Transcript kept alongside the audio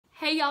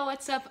Hey y'all,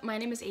 what's up? My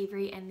name is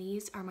Avery and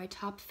these are my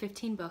top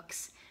 15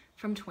 books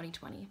from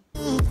 2020.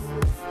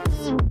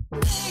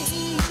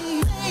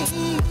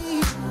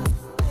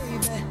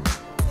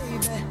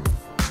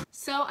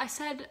 So I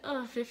said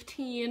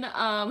 15.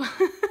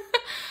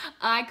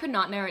 I could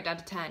not narrow it down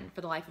to 10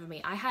 for the life of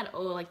me. I had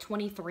like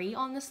 23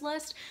 on this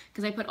list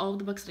because I put all of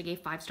the books that I gave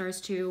 5 stars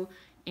to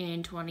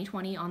in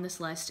 2020 on this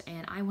list,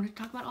 and I wanted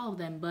to talk about all of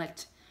them,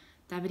 but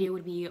that video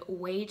would be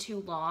way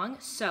too long,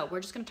 so we're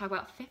just gonna talk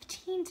about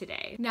 15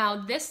 today. Now,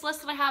 this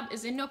list that I have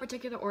is in no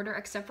particular order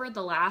except for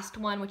the last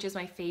one, which is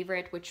my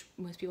favorite, which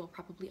most people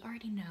probably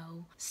already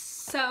know.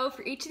 So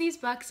for each of these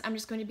books, I'm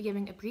just going to be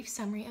giving a brief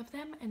summary of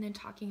them and then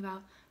talking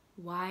about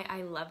why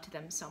I loved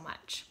them so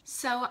much.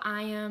 So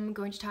I am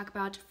going to talk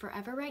about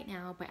Forever Right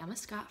Now by Emma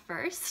Scott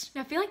first.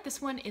 Now, I feel like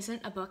this one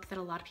isn't a book that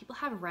a lot of people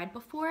have read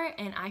before,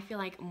 and I feel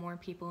like more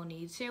people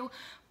need to,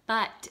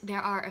 but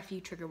there are a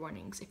few trigger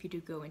warnings if you do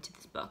go into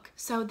this book.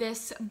 So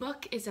this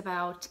book is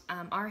about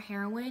our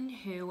heroine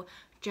who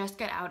just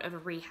got out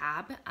of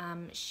rehab.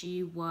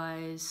 She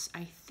was,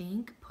 I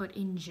think, put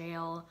in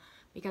jail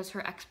because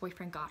her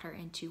ex-boyfriend got her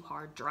into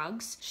hard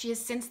drugs. She is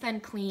since then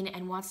clean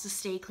and wants to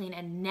stay clean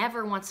and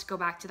never wants to go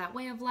back to that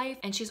way of life.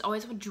 And she's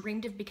always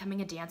dreamed of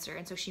becoming a dancer.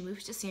 And so she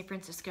moves to San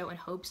Francisco in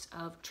hopes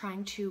of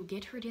trying to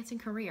get her dancing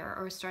career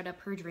or start up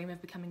her dream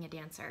of becoming a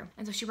dancer.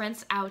 And so she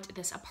rents out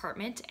this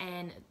apartment,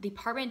 and the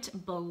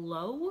apartment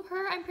below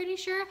her, I'm pretty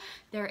sure,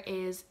 there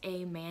is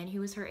a man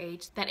who is her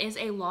age that is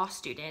a law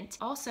student.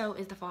 Also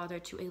is the father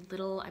to a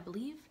little, I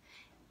believe,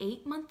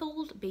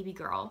 8-month-old baby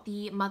girl.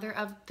 The mother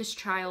of this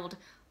child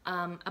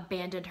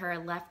abandoned her,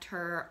 left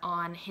her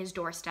on his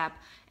doorstep,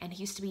 and he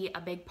used to be a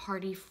big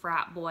party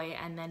frat boy,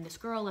 and then this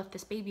girl left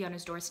this baby on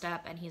his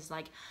doorstep, and he's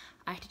like,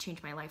 I have to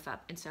change my life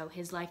up. And so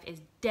his life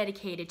is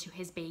dedicated to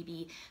his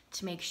baby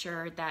to make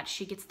sure that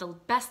she gets the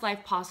best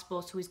life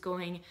possible. So he's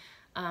going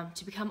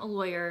to become a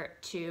lawyer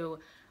to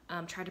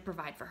try to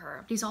provide for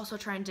her. He's also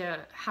trying to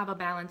have a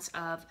balance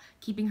of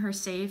keeping her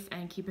safe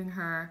and keeping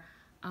her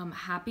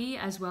happy,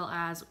 as well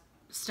as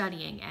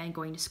studying and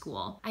going to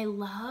school. I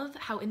love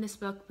how in this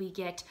book we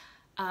get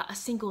a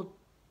single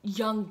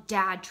young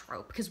dad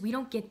trope, because we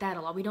don't get that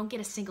a lot. We don't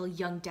get a single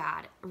young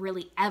dad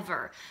really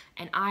ever,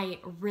 and I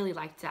really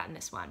liked that in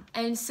this one.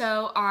 And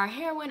so our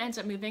heroine ends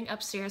up moving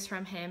upstairs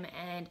from him,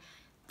 and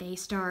they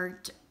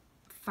start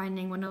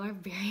finding one another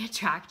very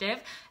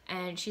attractive,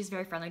 and she's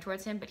very friendly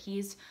towards him, but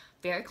he's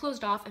very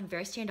closed off and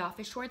very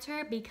standoffish towards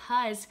her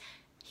because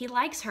he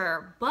likes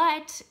her,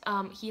 but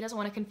he doesn't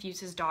want to confuse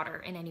his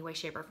daughter in any way,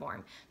 shape, or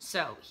form.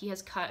 So he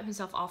has cut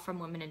himself off from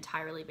women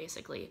entirely,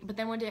 basically. But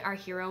then one day our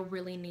hero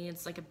really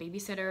needs like a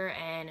babysitter,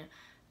 and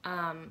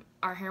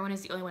our heroine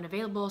is the only one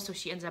available, so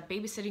she ends up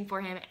babysitting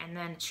for him, and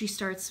then she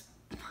starts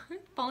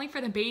falling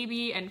for the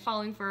baby and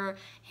falling for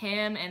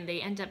him, and they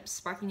end up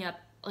sparking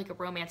up like a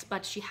romance,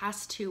 but she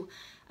has to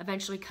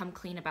eventually come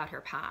clean about her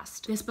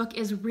past. This book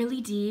is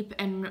really deep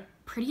and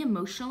pretty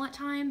emotional at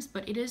times,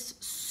 but it is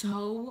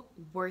so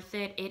worth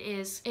it. It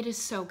is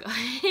so good.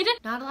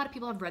 Not a lot of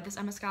people have read this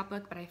Emma Scott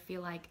book, but I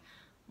feel like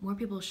more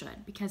people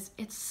should because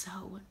it's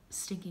so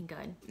stinking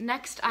good.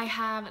 Next, I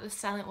have The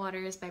Silent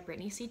Waters by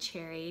Brittany C.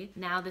 Cherry.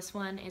 Now, this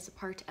one is a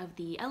part of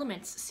the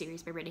Elements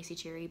series by Brittany C.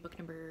 Cherry, book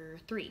number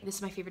 3. This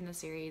is my favorite in the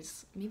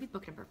series. Maybe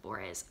book number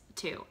 4 is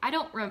too. I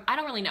don't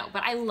really know,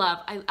 but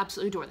I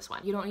absolutely adore this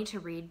one. You don't need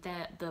to read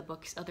the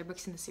other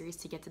books in the series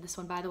to get to this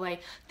one, by the way.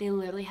 They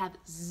literally have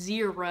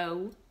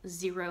zero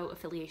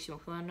affiliation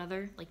with one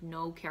another. Like,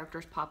 no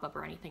characters pop up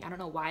or anything. I don't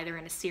know why they're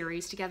in a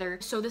series together.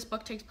 So this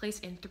book takes place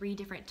in 3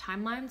 different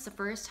timelines. The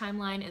first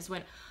timeline is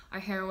when our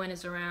heroine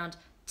is around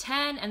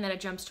 10, and then it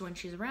jumps to when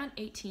she's around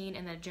 18,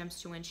 and then it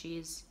jumps to when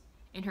she's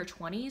in her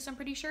 20s, I'm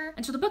pretty sure.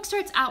 And so the book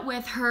starts out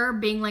with her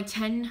being like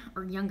 10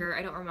 or younger,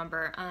 I don't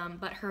remember,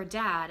 but her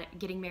dad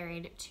getting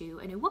married to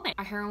a new woman.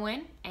 Our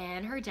heroine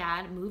and her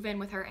dad move in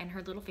with her and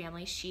her little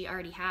family. She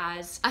already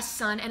has a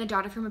son and a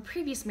daughter from a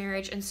previous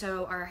marriage, and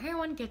so our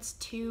heroine gets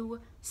 2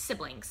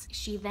 siblings.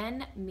 She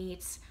then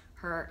meets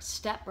her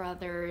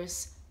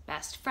stepbrother's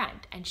best friend,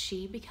 and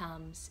she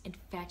becomes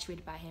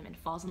infatuated by him and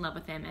falls in love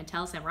with him and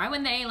tells him right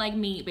when they like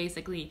meet,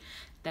 basically,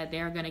 that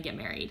they're gonna get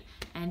married.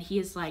 And he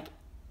is like,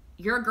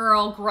 you're a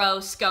girl,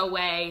 gross, go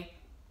away.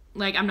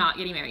 Like, I'm not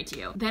getting married to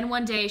you. Then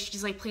one day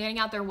she's like planning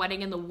out their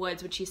wedding in the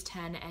woods when she's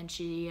 10, and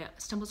she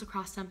stumbles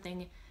across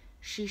something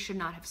she should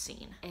not have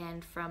seen.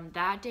 And from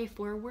that day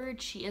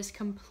forward, she is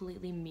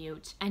completely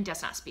mute and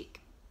does not speak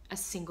a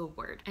single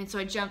word. And so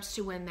it jumps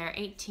to when they're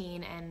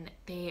 18, and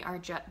they are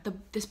just,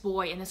 this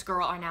boy and this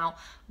girl are now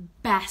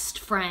best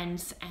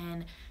friends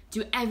and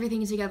do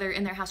everything together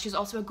in their house. She's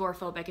also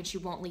agoraphobic, and she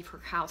won't leave her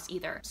house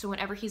either. So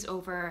whenever he's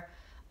over,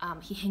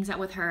 he hangs out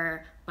with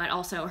her, but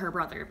also her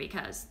brother,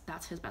 because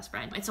that's his best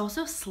friend. It's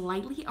also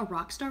slightly a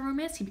rock star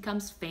romance. He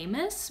becomes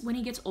famous when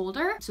he gets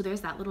older, so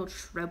there's that little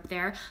trope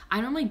there.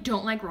 I normally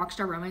don't like rock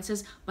star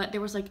romances, but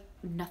there was like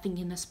nothing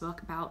in this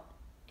book about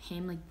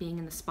him like being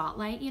in the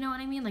spotlight, you know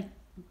what I mean? Like,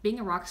 being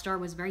a rock star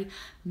was very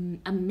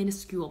a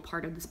minuscule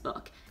part of this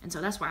book. And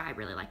so that's why I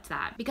really liked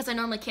that, because I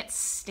normally can't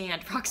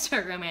stand rock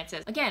star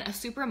romances. Again, a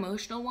super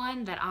emotional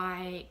one that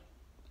I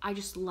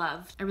just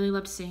loved. I really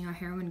loved seeing our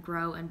heroine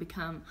grow and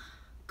become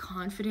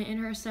confident in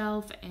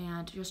herself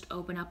and just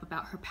open up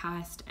about her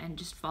past and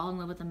just fall in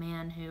love with a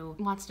man who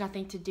wants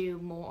nothing to do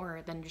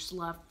more than just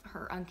love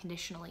her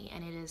unconditionally,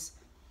 and it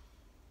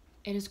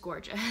is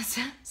gorgeous.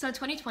 So in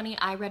 2020,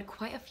 I read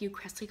quite a few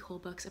Kresley Cole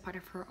books, a part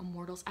of her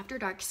Immortals After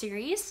Dark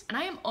series, and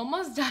I am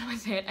almost done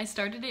with it. I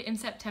started it in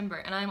September,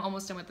 and I'm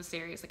almost done with the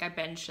series. Like, I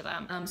binged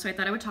them. So I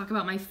thought I would talk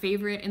about my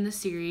favorite in the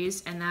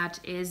series, and that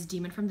is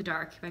Demon from the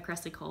Dark by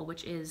Kresley Cole,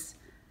 which is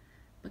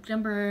book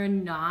number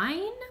 9,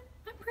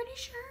 I'm pretty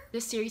sure.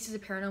 This series is a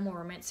paranormal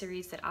romance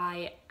series that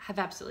I have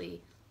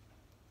absolutely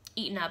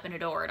eaten up and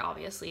adored,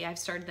 obviously. I've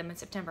started them in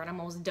September and I'm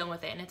almost done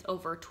with it, and it's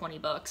over 20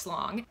 books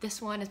long.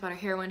 This one is about a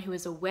heroine who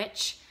is a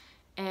witch,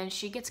 and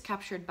she gets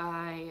captured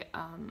by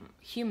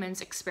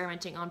humans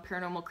experimenting on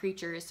paranormal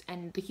creatures,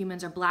 and the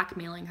humans are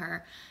blackmailing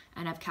her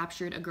and have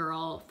captured a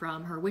girl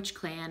from her witch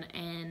clan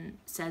and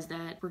says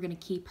that we're gonna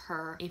keep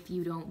her if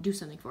you don't do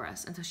something for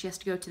us. And so she has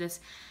to go to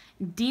this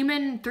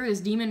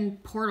demon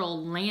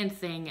portal land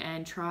thing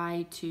and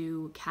try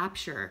to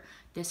capture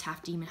this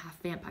half demon,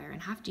 half vampire.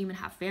 And half demon,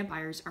 half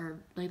vampires are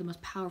like the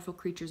most powerful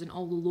creatures in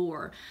all the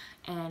lore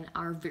and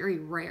are very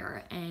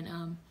rare.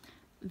 And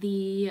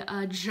the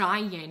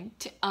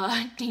giant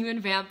demon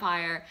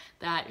vampire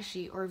that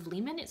or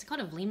Vleeman, is it called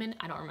a Vleeman?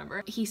 I don't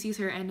remember. He sees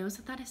her and knows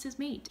that that is his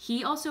mate.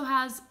 He also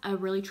has a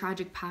really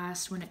tragic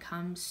past when it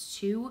comes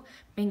to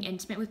being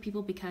intimate with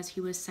people, because he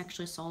was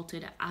sexually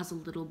assaulted as a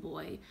little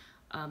boy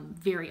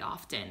very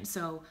often.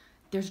 So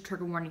there's a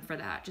trigger warning for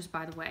that, just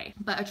by the way.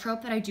 But a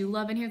trope that I do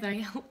love in here,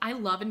 that I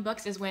love in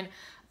books, is when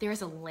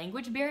there's a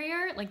language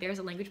barrier. Like, there's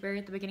a language barrier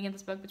at the beginning of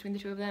this book between the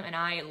two of them, and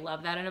I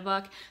love that in a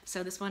book.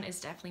 So this one is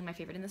definitely my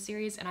favorite in the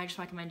series, and I just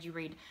recommend you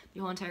read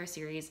the whole entire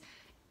series.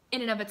 In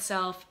and of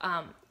itself,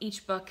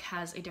 each book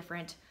has a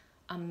different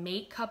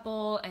mate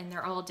couple, and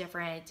they're all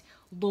different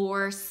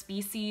lore,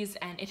 species,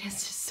 and it is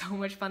just so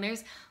much fun.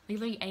 There's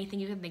literally anything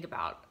you can think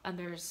about.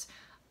 There's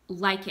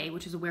Lyke,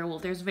 which is a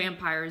werewolf. There's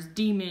vampires,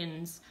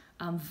 demons,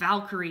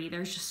 Valkyrie.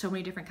 There's just so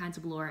many different kinds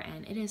of lore,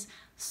 and it is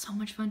so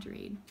much fun to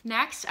read.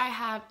 Next, I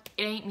have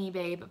It Ain't Me,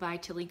 Babe by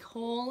Tilly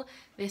Cole.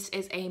 This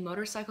is a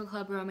motorcycle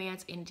club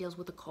romance and deals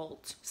with a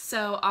cult.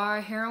 So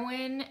our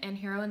heroine and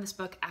hero in this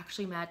book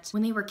actually met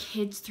when they were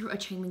kids through a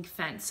chain link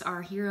fence.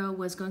 Our hero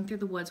was going through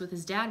the woods with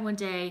his dad one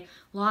day,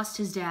 lost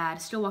his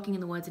dad, still walking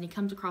in the woods, and he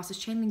comes across this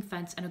chain link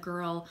fence and a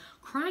girl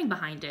crying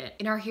behind it.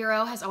 And our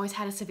hero has always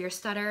had a severe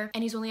stutter,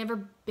 and he's only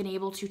ever been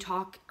able to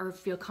talk or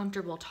feel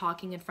comfortable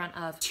talking in front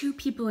of 2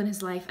 people in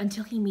his life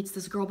until he meets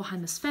this girl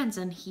behind this fence,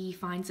 and he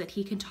finds that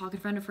he can talk in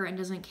front of her and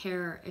doesn't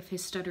care if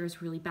his stutter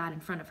is really bad in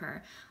front of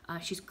her.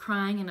 She's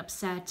crying and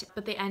upset,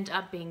 but they end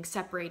up being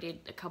separated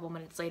a couple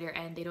minutes later,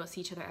 and they don't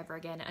see each other ever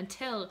again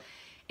until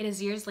it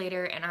is years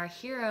later, and our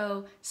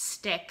hero,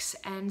 Styx,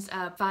 ends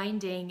up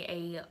finding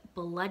a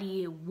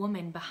bloody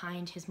woman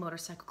behind his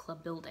motorcycle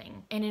club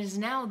building. And it is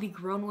now the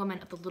grown woman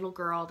of the little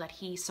girl that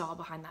he saw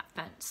behind that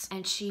fence.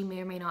 And she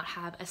may or may not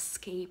have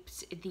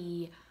escaped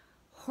the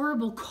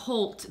horrible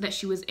cult that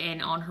she was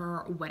in on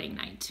her wedding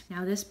night.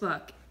 Now, this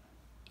book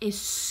is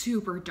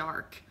super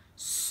dark,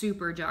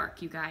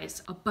 you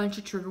guys. A bunch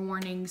of trigger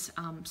warnings,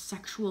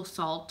 sexual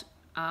assault,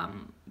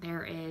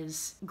 there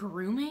is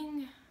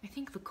grooming. I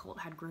think the cult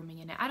had grooming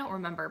in it. I don't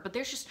remember, but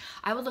there's just,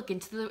 I would look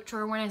into the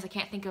trigger warnings. I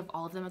can't think of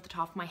all of them at the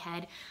top of my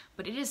head,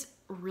 but it is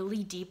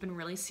really deep and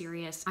really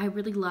serious. I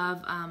really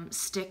love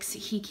Styx.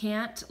 He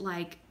can't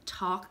like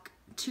talk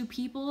to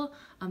people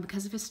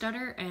because of his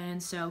stutter,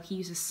 and so he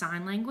uses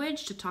sign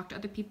language to talk to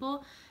other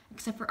people,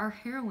 except for our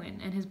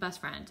heroine and his best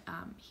friend.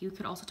 He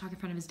could also talk in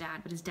front of his dad,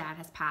 but his dad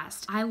has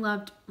passed. I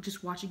loved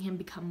just watching him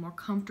become more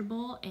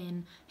comfortable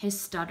in his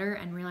stutter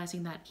and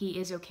realizing that he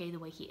is okay the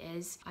way he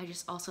is. I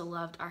just also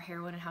loved our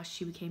heroine and how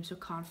she became so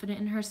confident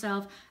in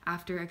herself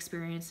after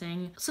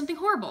experiencing something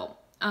horrible.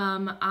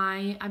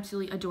 I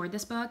absolutely adored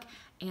this book,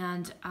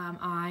 and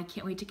I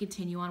can't wait to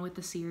continue on with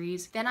the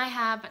series. Then I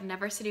have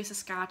Never Seduce a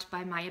Scot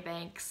by Maya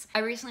Banks. I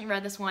recently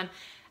read this one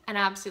and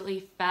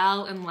absolutely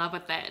fell in love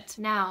with it.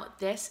 Now,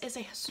 this is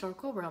a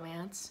historical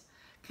romance,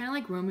 kind of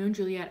like Romeo and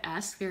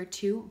Juliet-esque. There are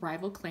 2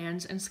 rival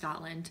clans in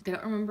Scotland. They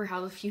don't remember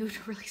how the feud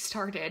really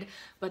started,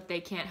 but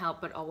they can't help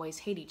but always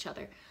hate each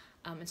other.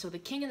 And so the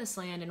king of this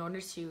land, in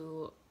order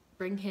to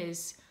bring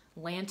his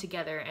land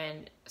together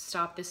and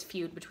stop this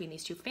feud between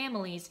these 2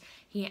 families,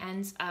 he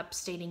ends up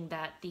stating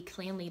that the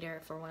clan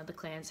leader for one of the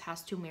clans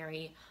has to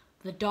marry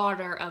the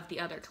daughter of the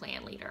other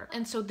clan leader.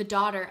 And so the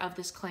daughter of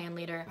this clan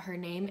leader, her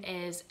name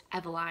is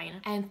Averie,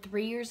 and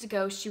 3 years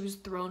ago she was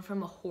thrown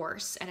from a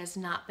horse and has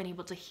not been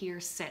able to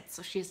hear since,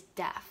 so she is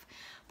deaf.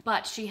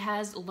 But she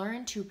has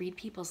learned to read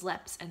people's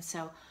lips, and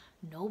so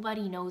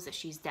nobody knows that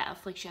she's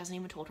deaf. Like, she hasn't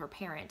even told her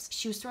parents.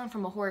 She was thrown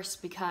from a horse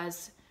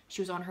because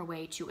she was on her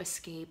way to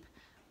escape,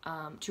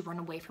 to run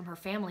away from her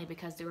family,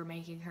 because they were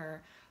making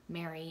her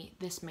marry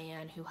this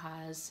man who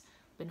has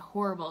been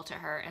horrible to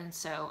her. And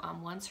so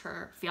once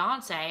her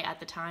fiance at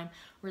the time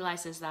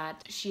realizes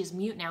that she is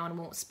mute now and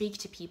won't speak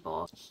to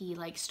people, he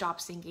like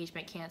stops the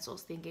engagement,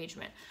 cancels the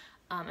engagement.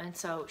 And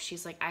so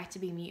she's like, I have to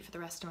be mute for the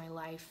rest of my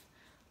life,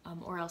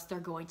 or else they're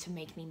going to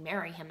make me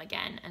marry him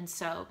again. And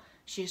so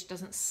she just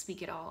doesn't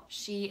speak at all.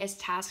 She is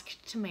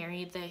tasked to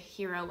marry the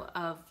hero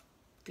of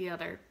the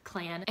other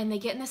clan, and they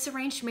get in this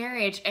arranged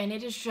marriage, and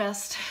it is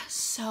just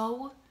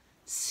so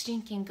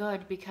stinking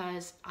good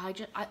because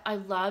I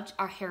loved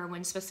our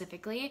heroine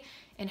specifically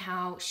and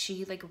how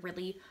she like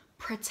really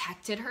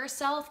protected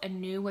herself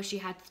and knew what she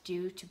had to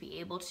do to be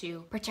able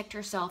to protect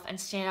herself and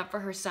stand up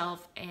for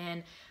herself.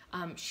 And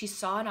she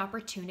saw an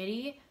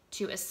opportunity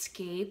to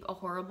escape a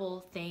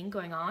horrible thing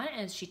going on,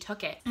 and she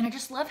took it. And I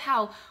just love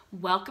how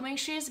welcoming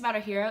she is about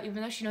her hero,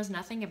 even though she knows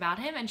nothing about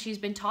him, and she's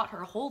been taught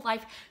her whole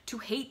life to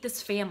hate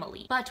this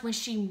family. But when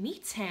she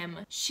meets him,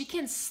 she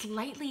can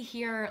slightly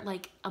hear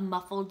like a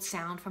muffled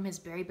sound from his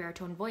very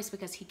baritone voice,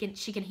 because she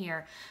can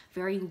hear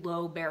very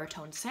low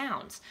baritone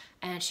sounds,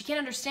 and she can't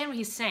understand what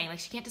he's saying. Like,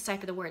 she can't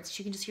decipher the words.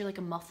 She can just hear like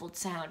a muffled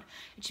sound,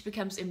 and she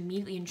becomes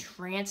immediately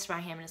entranced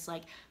by him, and it's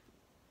like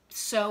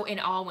so in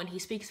awe when he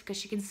speaks because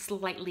she can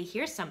slightly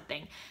hear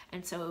something.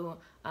 And so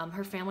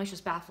her family's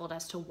just baffled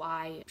as to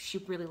why she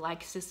really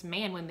likes this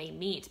man when they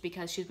meet,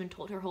 because she's been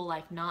told her whole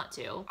life not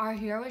to. Our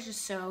hero is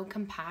just so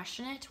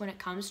compassionate when it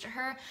comes to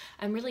her,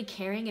 and really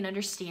caring and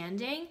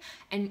understanding,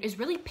 and is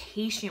really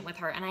patient with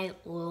her, and I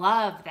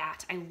love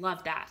that. I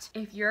love that.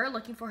 If you're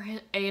looking for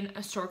an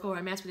historical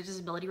romance with a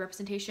disability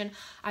representation,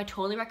 I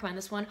totally recommend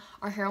this one.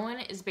 Our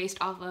heroine is based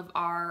off of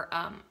our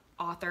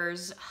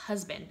author's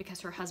husband,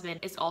 because her husband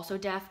is also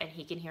deaf and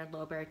he can hear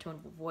low baritone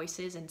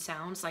voices and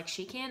sounds like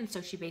she can,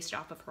 so she based it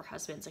off of her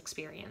husband's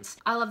experience.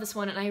 I love this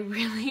one, and I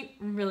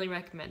really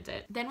recommend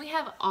it. Then we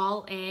have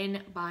All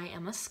In by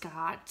Emma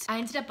Scott. I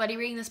ended up buddy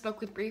reading this book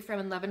with Brie from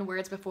 11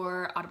 Words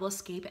before Audible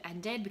Escape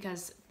ended,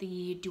 because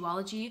the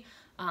duology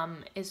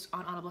is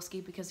on Audible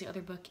Escape, because the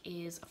other book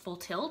is Full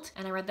Tilt,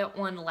 and I read that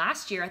one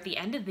last year at the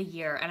end of the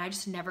year, and I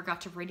just never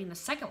got to reading the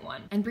second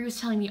one. And Brie was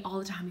telling me all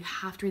the time, you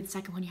have to read the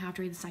second one, you have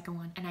to read the second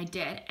one, and I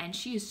did, and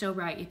she is so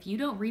right. If you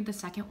don't read the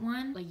second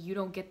one, like, you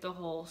don't get the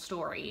whole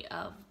story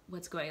of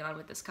what's going on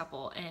with this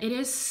couple, and it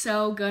is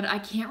so good. I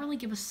can't really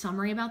give a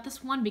summary about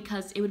this one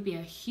because it would be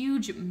a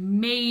huge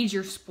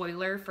major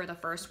spoiler for the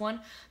first one.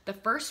 The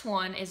first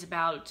one is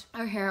about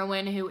our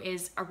heroine who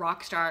is a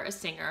rock star, a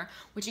singer,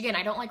 which again,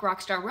 I don't like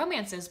rock star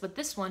romances, but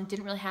this one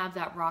didn't really have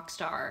that rock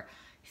star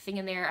thing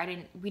in there.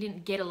 We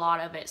didn't get a lot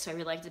of it, so I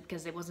really liked it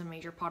because it was a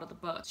major part of the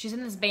book. She's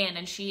in this band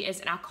and she is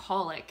an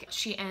alcoholic.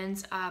 She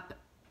ends up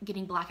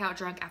getting blackout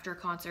drunk after a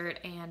concert,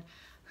 and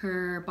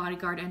her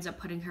bodyguard ends up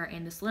putting her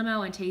in this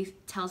limo and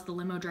tells the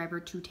limo driver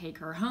to take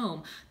her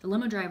home. The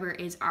limo driver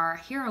is our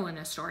hero in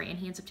this story, and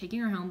he ends up taking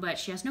her home, but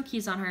she has no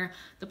keys on her.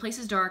 The place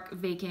is dark,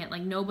 vacant,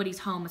 like nobody's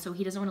home, so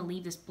he doesn't want to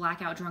leave this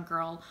blackout drunk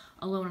girl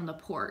alone on the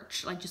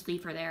porch, like just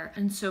leave her there.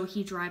 And so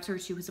he drives her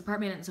to his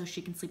apartment, and so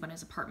she can sleep on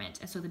his apartment.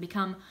 And so they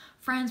become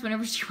friends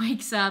whenever she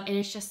wakes up, and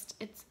it's just,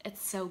 it's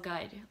so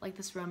good. Like,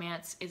 this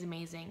romance is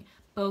amazing.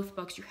 Both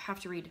books, you have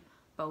to read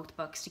both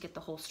books to get the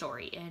whole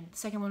story, and the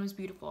second one was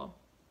beautiful.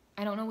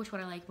 I don't know which one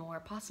I like more,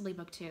 possibly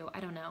book 2, I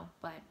don't know,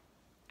 but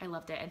I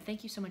loved it. And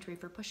thank you so much, Ray,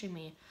 for pushing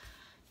me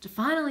to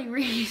finally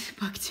read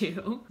book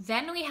 2.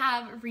 Then we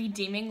have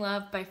Redeeming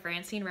Love by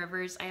Francine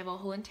Rivers. I have a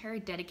whole entire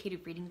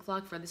dedicated reading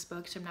vlog for this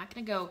book, so I'm not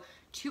gonna go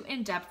too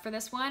in-depth for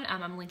this one.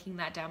 I'm linking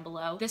that down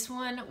below. This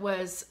one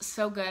was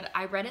so good.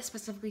 I read it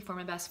specifically for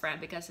my best friend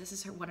because this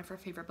is one of her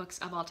favorite books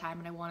of all time,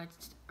 and I wanted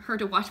her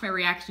to watch my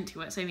reaction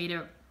to it, so I made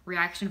a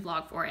reaction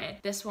vlog for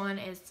it. This one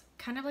is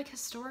kind of like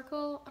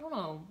historical, I don't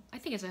know, I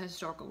think it's a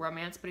historical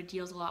romance, but it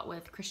deals a lot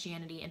with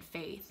Christianity and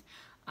faith.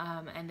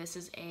 And this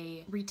is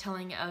a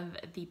retelling of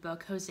the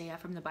book Hosea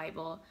from the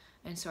Bible.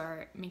 And so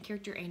our main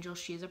character, Angel,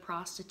 she is a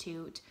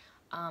prostitute,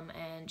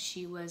 and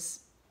she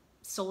was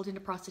sold into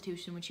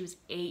prostitution when she was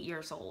 8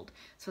 years old.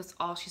 So it's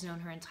all she's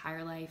known her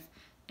entire life.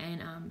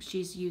 And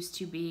she's used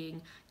to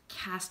being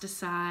cast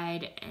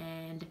aside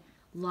and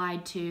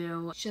lied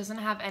to. She doesn't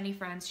have any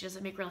friends. She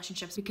doesn't make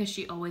relationships because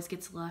she always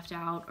gets left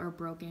out or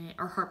broken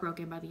or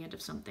heartbroken by the end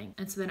of something.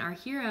 And so then our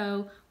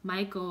hero,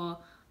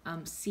 Michael,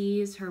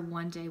 sees her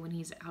one day when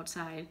he's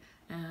outside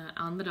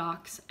on the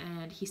docks,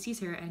 and he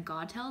sees her, and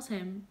God tells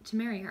him to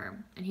marry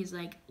her. And he's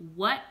like,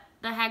 what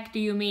the heck do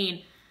you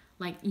mean?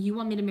 Like, you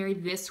want me to marry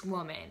this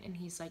woman? And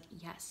he's like,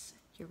 yes,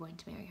 you're going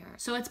to marry her.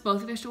 So it's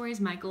both of their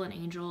stories, Michael and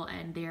Angel,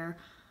 and their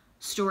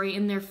story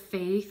in their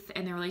faith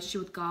and their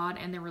relationship with God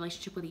and their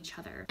relationship with each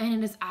other. And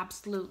it is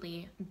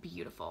absolutely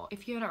beautiful.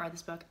 If you haven't read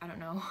this book, I don't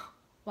know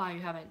why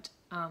you haven't.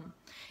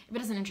 If it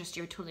doesn't interest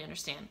you, I totally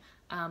understand.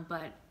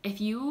 But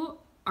if you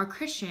are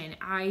Christian,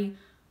 I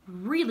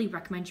really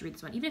recommend you read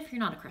this one. Even if you're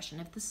not a Christian,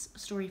 if this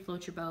story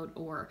floats your boat,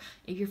 or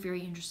if you're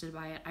very interested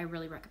by it, I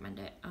really recommend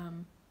it.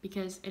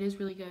 Because it is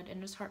really good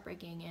and it's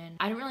heartbreaking, and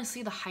I didn't really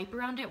see the hype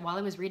around it while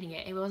I was reading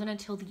it. It wasn't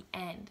until the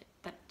end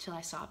till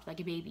I stopped like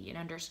a baby and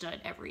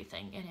understood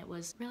everything, and it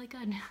was really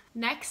good.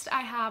 Next,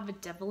 I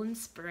have Devil in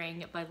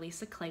Spring by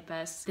Lisa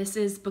Kleypas. This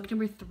is book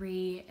number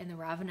 3 in the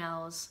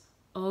Ravenels.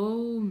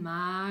 Oh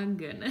my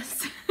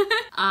goodness.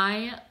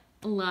 I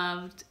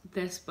loved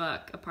this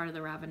book, a part of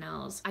the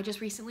Ravenels. I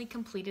just recently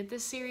completed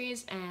this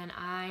series and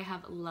I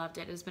have loved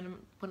it. It's been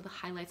one of the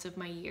highlights of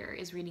my year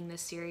is reading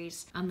this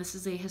series. This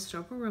is a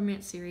historical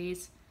romance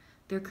series.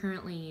 There are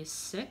currently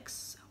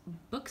 6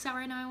 books out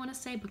right now, I want to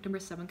say. Book number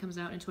 7 comes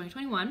out in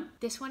 2021.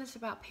 This one is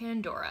about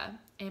Pandora,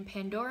 and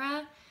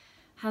Pandora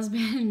has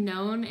been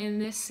known in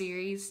this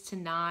series to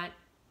not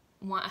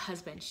want a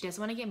husband. She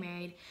doesn't want to get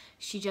married.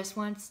 She just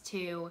wants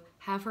to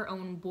have her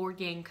own board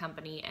game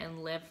company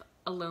and live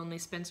a lonely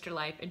spinster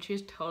life, and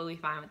she's totally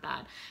fine with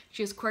that.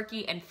 She's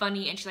quirky and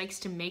funny, and she likes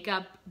to make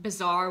up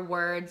bizarre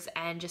words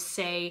and just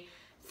say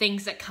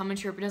things that come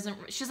into her, but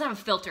she doesn't have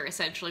a filter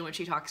essentially when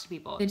she talks to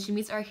people. Then she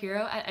meets our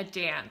hero at a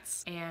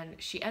dance, and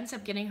she ends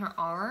up getting her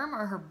arm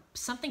or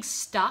something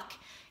stuck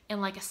in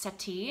like a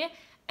settee,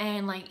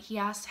 and like he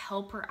has to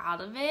help her out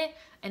of it,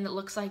 and it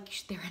looks like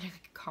they're in a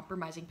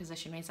compromising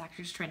position. He's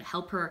actually just trying to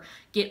help her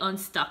get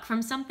unstuck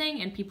from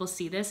something, and people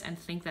see this and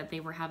think that they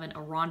were having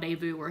a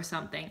rendezvous or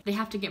something. They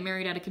have to get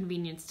married out of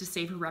convenience to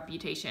save her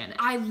reputation.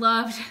 I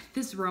loved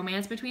this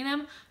romance between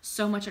them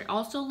so much. I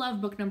also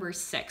love book number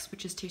 6,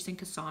 which is Chasing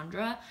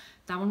Cassandra.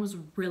 That one was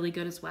really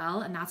good as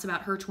well, and that's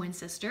about her twin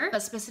sister.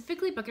 But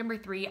specifically book number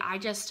 3, I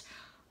just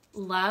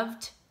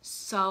loved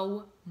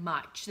so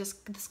much. This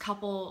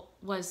couple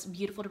was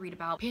beautiful to read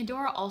about.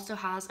 Pandora also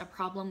has a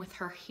problem with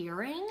her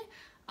hearing,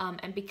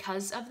 and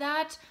because of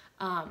that,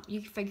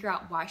 you can figure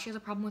out why she has a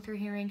problem with her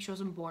hearing. She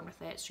wasn't born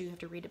with it, so you have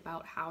to read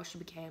about how she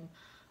became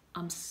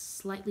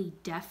slightly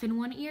deaf in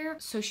one ear.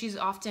 So she's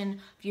often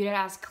viewed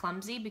as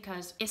clumsy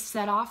because it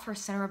set off her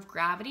center of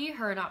gravity,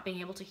 her not being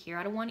able to hear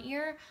out of one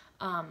ear,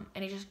 and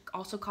it just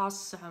also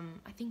caused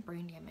some, I think,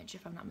 brain damage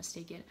if I'm not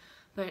mistaken.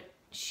 But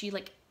she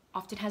like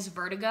often has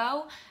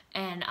vertigo,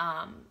 and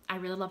I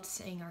really loved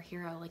seeing our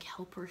hero like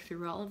help her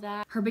through all of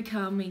that. Her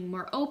becoming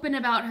more open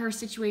about her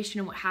situation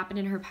and what happened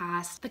in her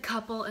past. The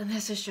couple, and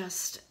this is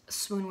just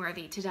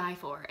swoon-worthy to die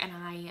for, and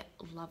I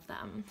love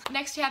them.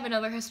 Next, we have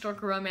another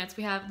historical romance.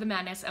 We have The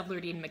Madness of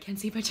Lord Ian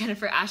Mackenzie by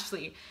Jennifer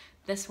Ashley.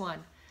 This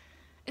one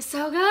is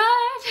so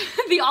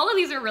good. All of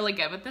these are really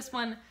good, but this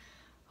one,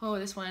 oh,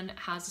 this one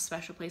has a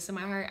special place in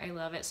my heart. I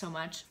love it so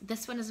much.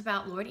 This one is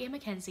about Lord Ian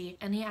Mackenzie,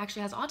 and he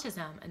actually has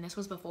autism, and this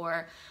was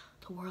before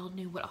the world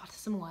knew what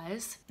autism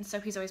was. And so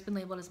he's always been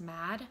labeled as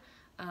mad.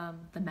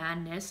 The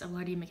madness of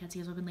Lord Ian Mackenzie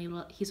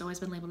he's always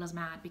been labeled as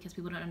mad because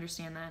people don't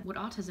understand what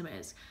autism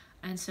is.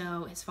 And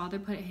so his father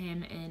put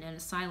him in an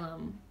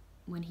asylum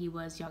when he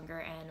was younger,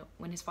 and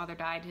when his father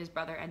died, his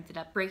brother ended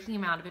up breaking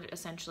him out of it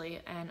essentially,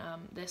 and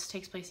this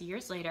takes place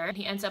years later.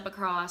 He ends up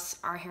across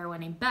our heroine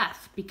named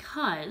Beth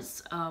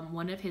because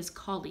one of his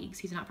colleagues,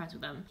 he's not friends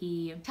with them,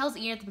 he tells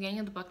Ian at the beginning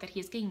of the book that he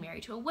is getting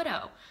married to a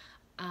widow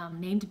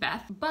named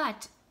Beth,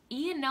 but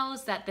Ian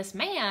knows that this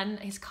man,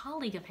 his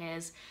colleague of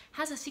his,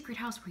 has a secret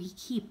house where he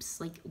keeps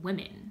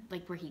women,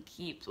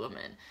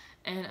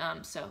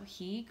 and so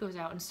he goes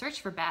out and searches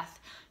for Beth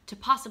to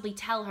possibly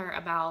tell her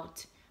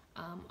about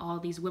all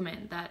these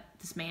women that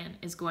this man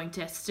is going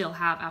to still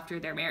have after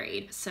they're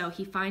married. So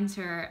he finds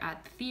her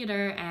at the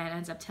theater and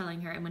ends up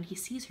telling her, and when he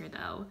sees her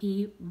though,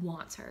 he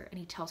wants her, and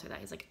he tells her that.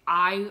 He's like,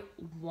 I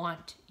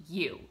want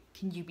you.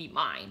 Can you be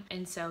mine?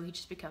 And so he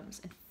just becomes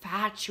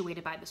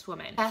infatuated by this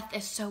woman. Beth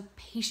is so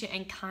patient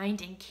and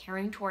kind and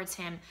caring towards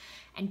him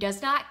and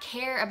does not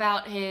care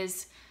about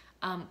his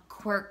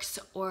quirks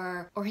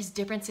or his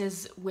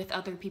differences with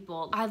other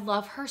people. I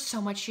love her so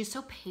much. She's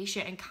so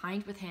patient and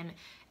kind with him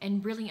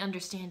and really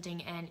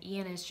understanding, and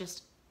Ian is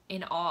just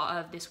in awe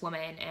of this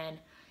woman and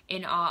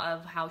in awe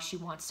of how she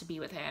wants to be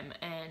with him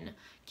and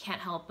can't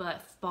help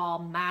but fall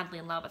madly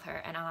in love with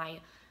her, and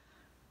I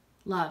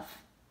love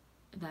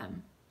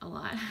them a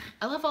lot.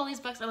 I love all these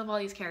books, I love all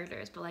these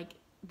characters, but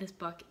this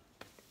book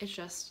is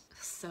just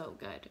so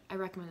good. I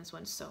recommend this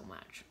one so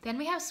much. Then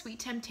we have Sweet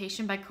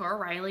Temptation by Cora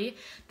Riley.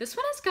 This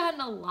one has gotten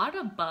a lot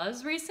of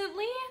buzz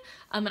recently,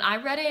 and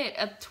I read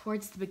it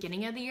towards the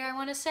beginning of the year, I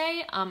want to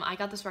say. I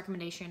got this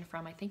recommendation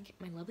from, I think,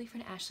 my lovely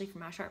friend Ashley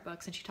from Ash Art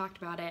Books, and she talked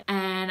about it,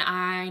 and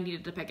I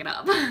needed to pick it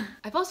up.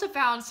 I've also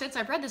found, since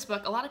I've read this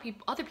book, a lot of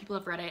other people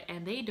have read it,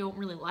 and they don't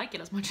really like it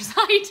as much as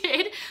I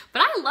did,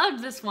 but I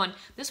loved this one.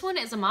 This one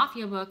is a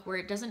mafia book where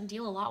it doesn't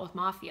deal a lot with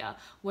mafia,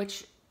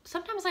 which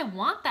sometimes I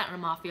want that in a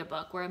mafia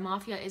book, where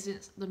mafia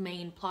isn't the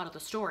main plot of the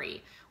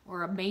story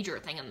or a major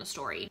thing in the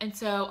story. And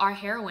so our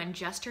heroine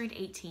just turned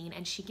 18,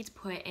 and she gets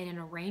put in an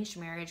arranged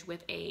marriage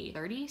with a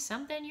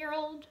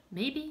 30-something-year-old,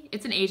 maybe?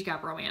 It's an age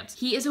gap romance.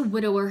 He is a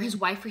widower. His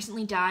wife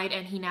recently died,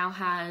 and he now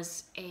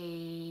has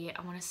a,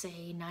 I want to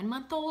say,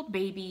 9-month-old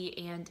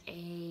baby and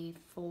a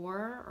a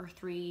 4 or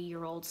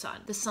 3-year-old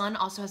son. The son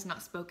also has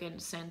not spoken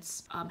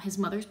since his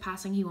mother's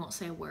passing. He won't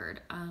say a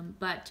word,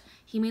 but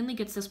he mainly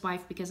gets this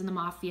wife because in the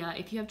mafia,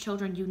 if you have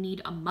children, you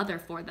need a mother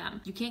for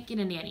them. You can't get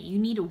a nanny. You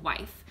need a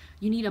wife.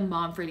 You need a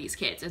mom for these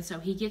kids. And so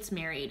he gets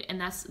married, and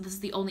this is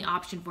the only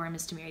option for him,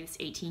 is to marry this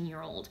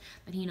 18-year-old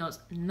that he knows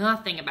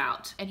nothing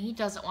about. And he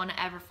doesn't want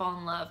to ever fall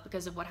in love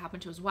because of what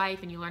happened to his wife,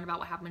 and you learn about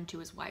what happened to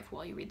his wife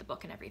while you read the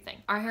book and everything.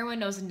 Our heroine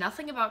knows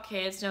nothing about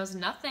kids, knows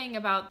nothing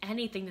about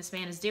anything this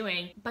man is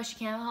doing, but she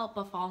can't help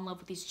but fall in love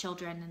with these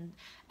children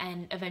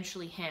and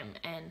eventually him.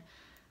 And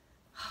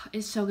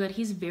it's so good.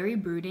 He's very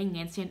brooding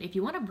and if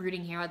you want a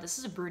brooding hero, this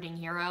is a brooding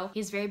hero.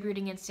 He's very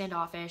brooding and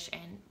standoffish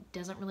and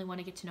doesn't really want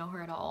to get to know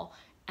her at all,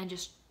 and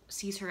just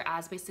sees her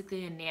as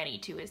basically a nanny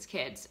to his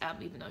kids,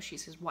 even though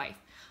she's his wife.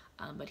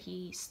 But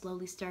he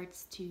slowly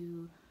starts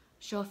to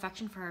show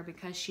affection for her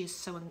because she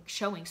is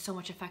showing so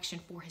much affection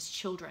for his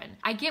children.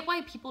 I get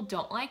why people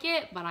don't like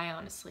it, but I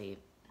honestly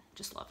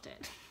just loved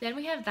it. Then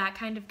we have That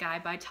Kind of Guy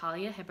by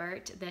Talia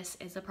Hibbert. This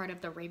is a part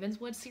of the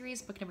Ravenswood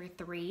series, book number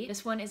 3.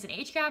 This one is an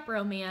age gap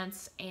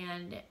romance,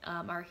 and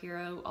our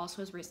hero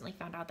also has recently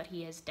found out that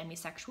he is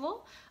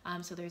demisexual,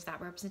 so there's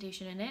that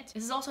representation in it.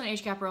 This is also an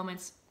age gap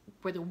romance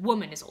where the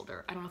woman is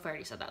older. I don't know if I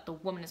already said that. The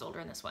woman is older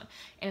in this one.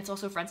 And it's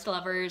also friends to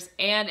lovers,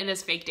 and it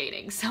is fake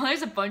dating. So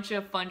there's a bunch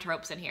of fun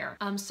tropes in here.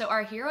 So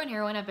our hero and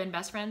heroine have been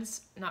best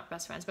friends, not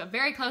best friends, but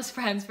very close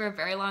friends for a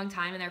very long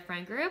time in their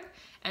friend group.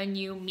 And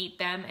you meet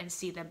them and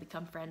see them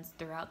become friends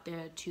throughout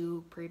the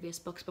 2 previous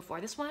books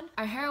before this one.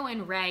 Our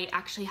heroine, Ray,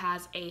 actually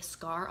has a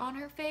scar on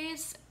her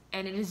face,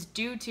 and it is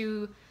due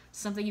to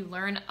something you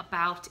learn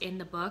about in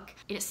the book.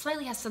 It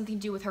slightly has something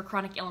to do with her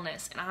chronic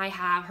illness, and I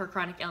have her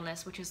chronic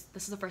illness, this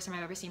is the first time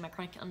I've ever seen my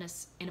chronic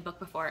illness in a book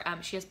before.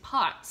 She has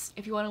POTS.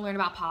 If you want to learn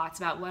about POTS,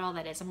 about what all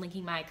that is, I'm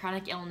linking my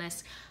chronic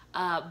illness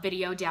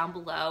video down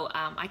below.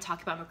 I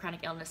talk about my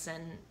chronic illness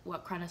and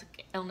what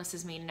chronic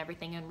illnesses mean and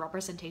everything, and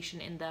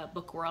representation in the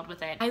book world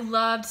with it. I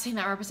loved seeing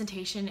that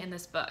representation in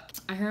this book.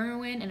 Our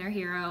heroine and our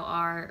hero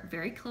are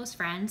very close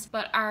friends,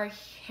 but our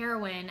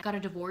heroine got a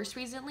divorce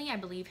recently. I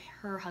believe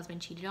her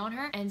husband cheated on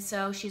her, and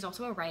so she's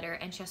also a writer,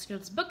 and she has to go to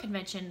this book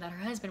convention that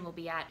her husband will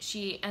be at.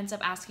 She ends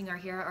up asking our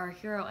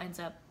hero ends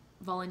up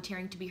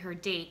volunteering to be her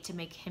date to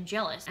make him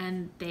jealous,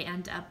 and they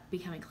end up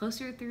becoming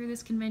closer through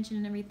this convention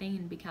and everything,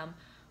 and become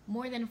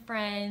more than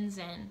friends,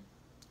 and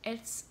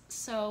it's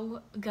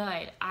so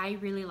good. I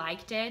really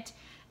liked it,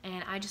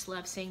 and I just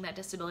love seeing that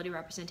disability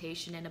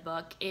representation in a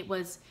book. It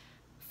was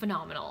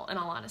phenomenal, in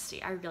all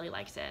honesty. I really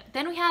liked it.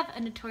 Then we have A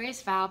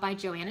Notorious Vow by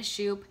Joanna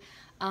Shupe.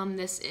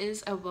 This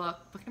is a book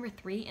number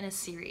 3 in a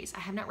series. I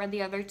have not read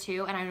the other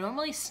 2, and I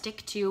normally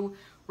stick to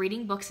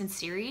reading books in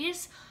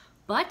series,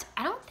 but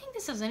I don't think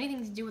this has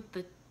anything to do with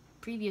the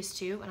previous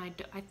 2, and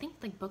I think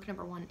like book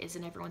number 1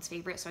 isn't everyone's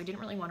favorite, so I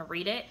didn't really want to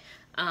read it,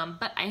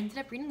 but I ended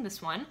up reading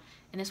this one,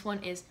 and this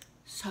one is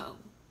so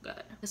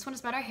good. This one is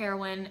about our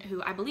heroine,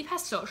 who I believe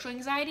has social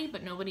anxiety,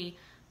 but nobody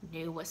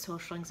knew what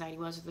social anxiety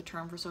was, or the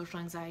term for social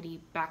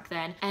anxiety back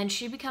then, and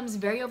she becomes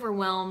very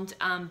overwhelmed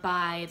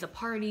by the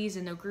parties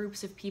and the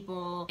groups of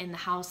people in the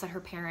house that her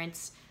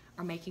parents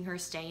are making her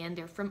stay in.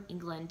 They're from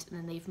England, and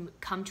then they've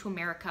come to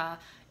America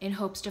in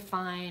hopes to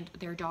find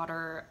their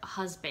daughter a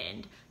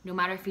husband, no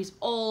matter if he's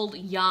old,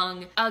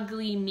 young,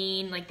 ugly,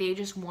 mean. Like, they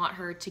just want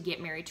her to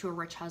get married to a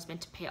rich husband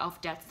to pay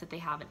off debts that they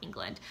have in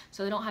England.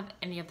 So they don't have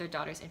any of their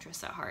daughter's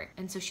interests at heart,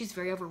 and so she's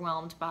very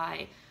overwhelmed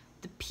by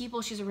the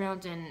people she's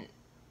around, and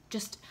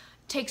just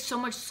takes so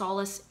much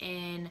solace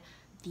in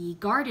the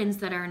gardens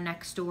that are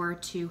next door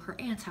to her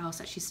aunt's house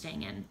that she's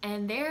staying in.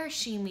 And there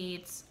she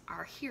meets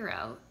our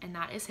hero, and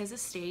that is his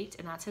estate,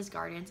 and that's his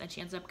gardens, and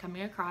she ends up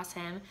coming across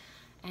him,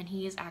 and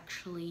he is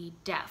actually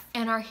deaf.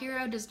 And our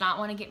hero does not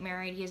want to get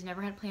married. He has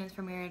never had plans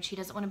for marriage. He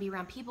doesn't want to be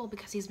around people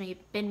because he's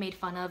been made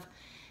fun of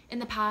in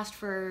the past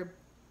for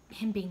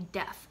him being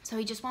deaf. So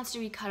he just wants to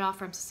be cut off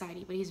from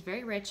society, but he's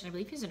very rich, and I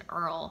believe he's an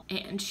earl.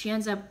 And she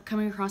ends up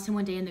coming across him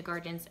one day in the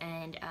gardens,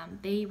 and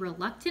they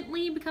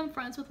reluctantly become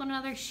friends with one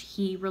another.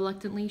 He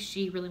reluctantly,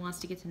 she really wants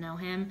to get to know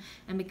him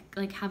and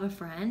like have a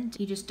friend.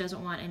 He just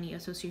doesn't want any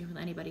association with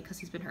anybody because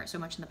he's been hurt so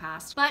much in the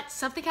past. But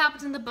something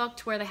happens in the book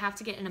to where they have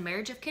to get in a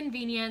marriage of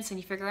convenience, and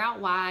you figure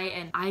out why.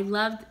 And I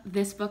loved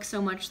this book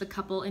so much. The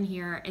couple in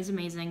here is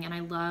amazing, and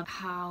I love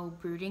how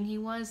brooding he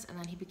was, and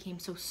then he became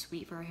so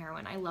sweet for a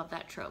heroine. I love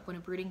that trope, when a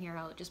brooding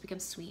hero just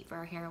becomes sweet for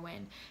our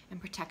heroine and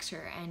protects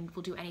her and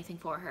will do anything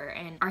for her.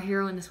 And our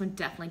hero in this one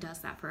definitely does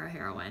that for our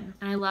heroine.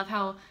 And I love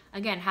how,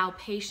 again, how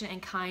patient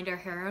and kind our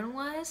heroine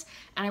was,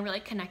 and I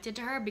really connected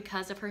to her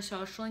because of her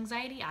social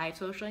anxiety. I have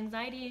social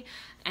anxiety,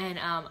 and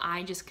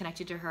I just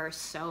connected to her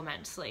so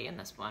immensely in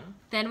this one.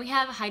 Then we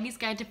have Heidi's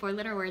Guide to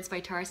 4-Letter Words by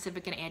Tara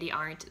Civic and Andy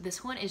Arndt.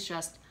 This one is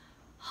just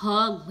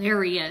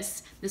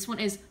hilarious. This one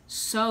is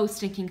so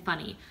stinking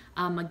funny.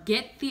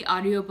 Get the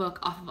audiobook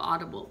off of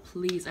Audible,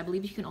 please. I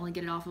believe you can only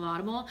get it off of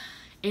Audible.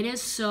 It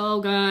is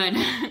so good.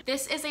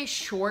 This is a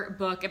short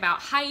book about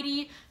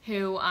Heidi,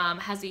 who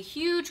has a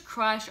huge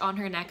crush on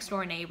her next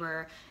door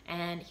neighbor,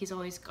 and he's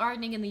always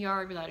gardening in the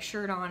yard without a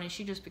shirt on, and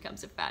she just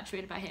becomes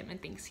infatuated by him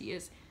and thinks he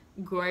is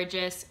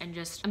gorgeous and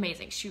just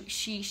amazing.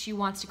 She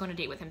wants to go on a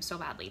date with him so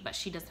badly, but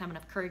she doesn't have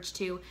enough courage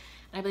to.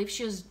 And I believe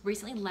she was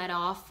recently let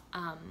off.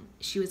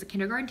 She was a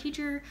kindergarten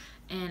teacher,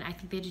 and I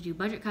think they had to do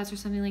budget cuts or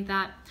something like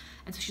that.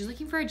 And so she's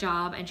looking for a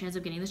job, and she ends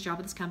up getting this job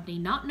at this company,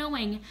 not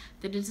knowing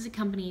that this is a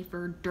company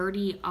for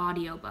dirty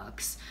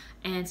audiobooks.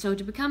 And so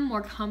to become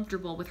more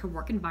comfortable with her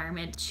work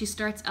environment, she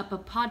starts up a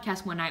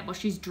podcast one night while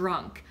she's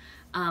drunk,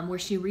 where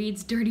she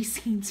reads dirty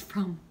scenes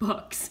from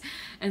books.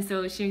 And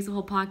so she makes a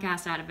whole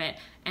podcast out of it,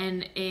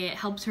 and it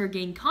helps her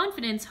gain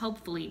confidence,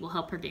 hopefully will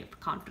help her gain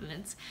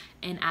confidence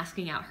in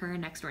asking out her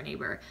next door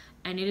neighbor.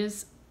 And it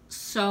is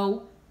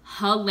so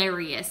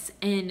hilarious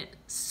and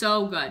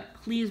so good.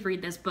 Please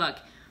read this book.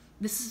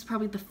 This is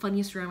probably the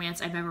funniest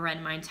romance I've ever read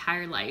in my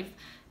entire life,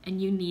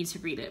 and you need to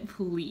read it,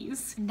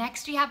 please.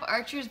 Next we have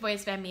Archer's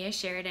Voice by Mia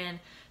Sheridan.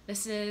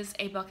 This is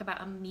a book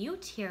about a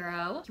mute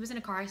hero. He was in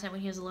a car accident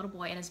when he was a little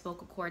boy, and his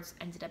vocal cords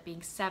ended up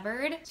being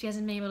severed, so he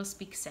hasn't been able to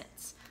speak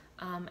since.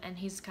 And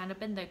he's kind of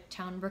been the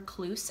town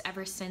recluse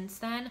ever since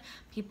then.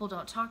 People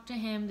don't talk to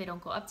him, they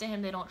don't go up to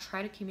him, they don't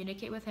try to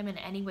communicate with him in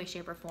any way,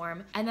 shape, or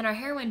form. And then our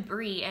heroine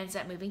Bree ends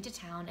up moving to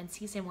town and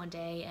sees him one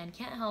day and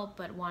can't help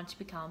but want to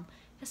become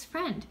his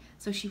friend.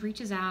 So she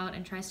reaches out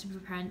and tries to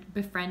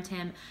befriend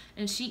him,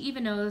 and she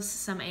even knows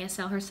some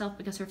ASL herself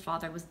because her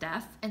father was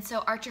deaf. And so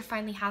Archer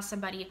finally has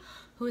somebody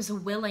who is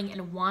willing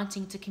and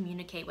wanting to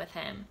communicate with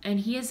him. And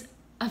he is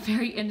a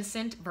very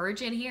innocent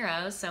virgin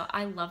hero, so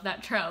I love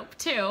that trope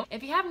too.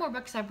 If you have more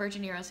books that have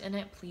virgin heroes in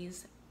it,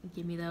 please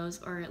give me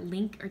those, or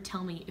link or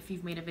tell me if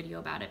you've made a video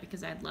about it,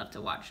 because I'd love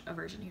to watch a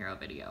virgin hero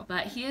video.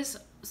 But he is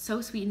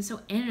so sweet and so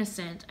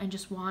innocent and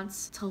just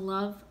wants to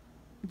love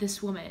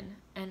this woman,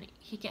 and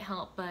he can't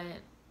help but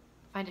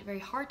find it very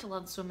hard to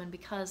love this woman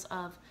because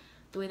of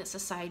the way that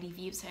society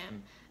views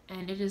him,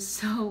 and it is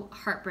so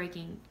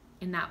heartbreaking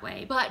in that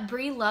way. But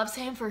Bree loves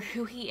him for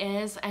who he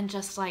is and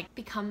just like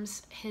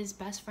becomes his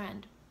best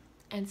friend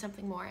and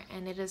something more,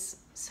 and it is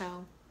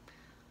so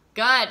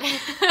good.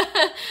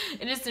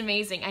 It is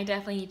amazing. I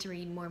definitely need to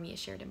read more Mia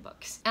Sheridan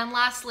books. And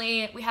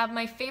lastly, we have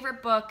my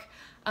favorite book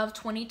of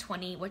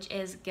 2020, which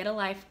is Get a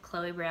Life,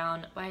 Chloe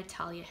Brown by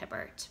Talia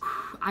Hibbert.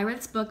 I read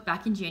this book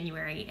back in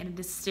January, and it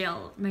is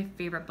still my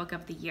favorite book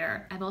of the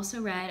year. I've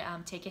also read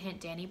Take a Hint,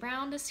 Danny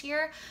Brown this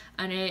year,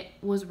 and it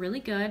was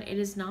really good. It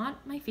is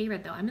not my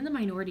favorite though. I'm in the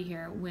minority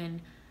here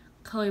when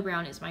Chloe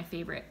Brown is my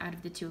favorite out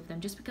of the two of them,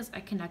 just because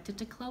I connected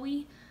to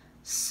Chloe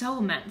so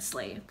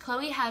immensely.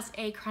 Chloe has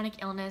a chronic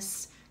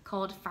illness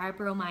called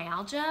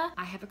fibromyalgia.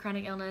 I have a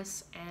chronic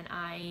illness,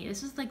 and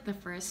this was like the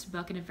first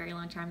book in a very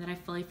long time that I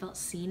fully felt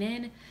seen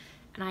in,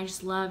 and I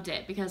just loved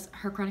it because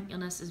her chronic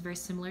illness is very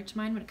similar to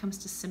mine when it comes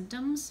to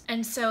symptoms.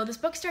 And so this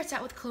book starts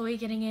out with Chloe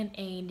getting in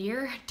a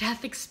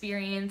near-death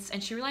experience,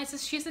 and she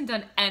realizes she hasn't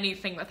done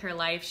anything with her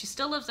life. She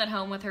still lives at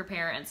home with her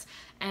parents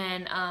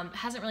and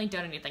hasn't really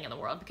done anything in the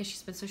world because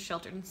she's been so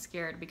sheltered and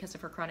scared because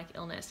of her chronic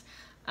illness.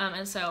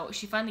 And so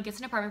she finally gets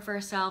an apartment for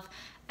herself,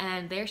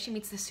 and there she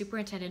meets the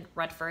superintendent,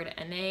 Redford,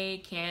 and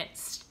they can't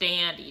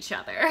stand each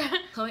other.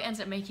 Chloe ends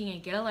up making a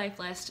get a life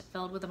list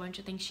filled with a bunch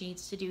of things she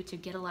needs to do to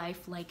get a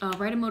life, like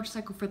ride a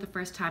motorcycle for the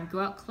first time, go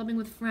out clubbing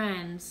with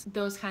friends,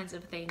 those kinds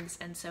of things.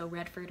 And so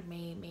Redford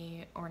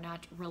may or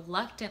not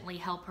reluctantly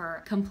help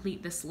her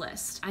complete this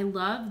list. I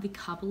love the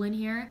couple in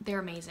here. They're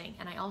amazing.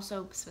 And I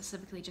also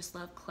specifically just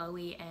love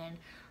Chloe and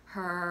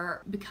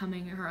her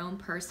becoming her own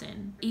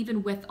person,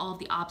 even with all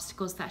the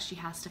obstacles that she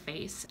has to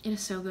face. It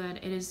is so good.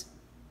 It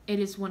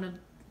is one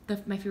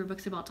of my favorite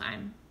books of all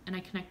time, and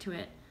I connect to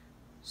it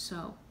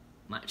so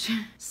much.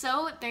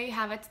 So there you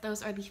have it.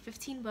 Those are the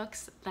 15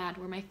 books that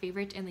were my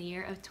favorite in the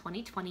year of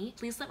 2020.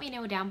 Please let me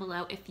know down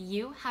below if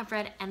you have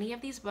read any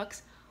of these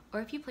books, or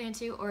if you plan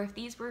to, or if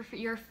these were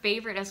your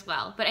favorite as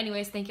well. But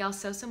anyways, thank y'all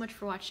so much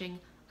for watching.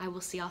 I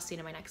will see y'all soon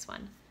in my next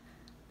one.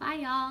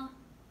 Bye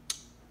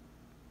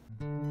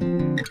y'all.